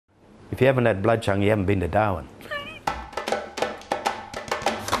If you haven't had blachan, you haven't been to Darwin.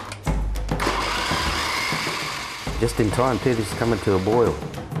 Just in time too, this is coming to a boil.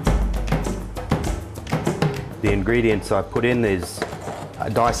 The ingredients I put in is a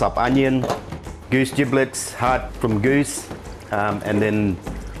dice up onion, goose giblets, heart from goose, and then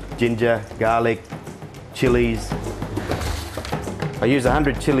ginger, garlic, chilies. I use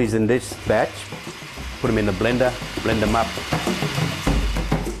 100 chilies in this batch. Put them in the blender, blend them up.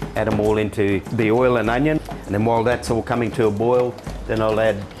 Add them all into the oil and onion, and then while that's all coming to a boil, then I'll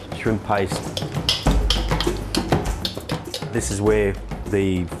add shrimp paste. This is where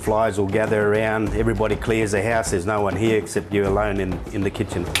the flies will gather around, everybody clears the house, there's no one here except you alone in the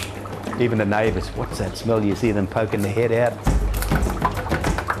kitchen. Even the neighbours, what's that smell? You see them poking their head out.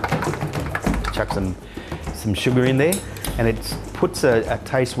 Chuck some sugar in there, and it puts a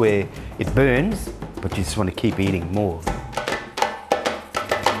taste where it burns, but you just want to keep eating more.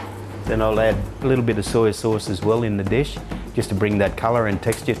 Then I'll add a little bit of soy sauce as well in the dish, just to bring that colour and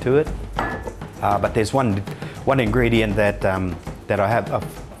texture to it. But there's one ingredient that I've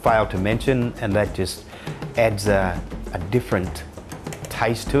failed to mention, and that just adds a different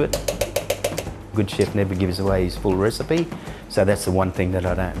taste to it. Good chef never gives away his full recipe, so that's the one thing that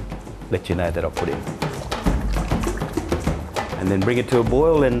I don't let you know that I put in. And then bring it to a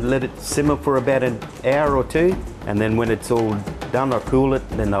boil and let it simmer for about an hour or two, and then when it's all done, I'll cool it,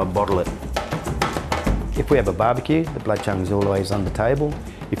 and then I'll bottle it. If we have a barbecue, the blachan is always on the table.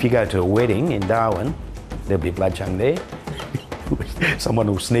 If you go to a wedding in Darwin, there'll be blachan there. Someone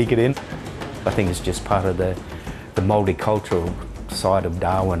will sneak it in. I think it's just part of the multicultural side of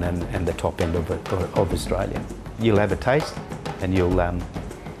Darwin and the top end of Australia. You'll have a taste and you'll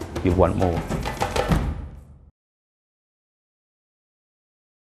want more.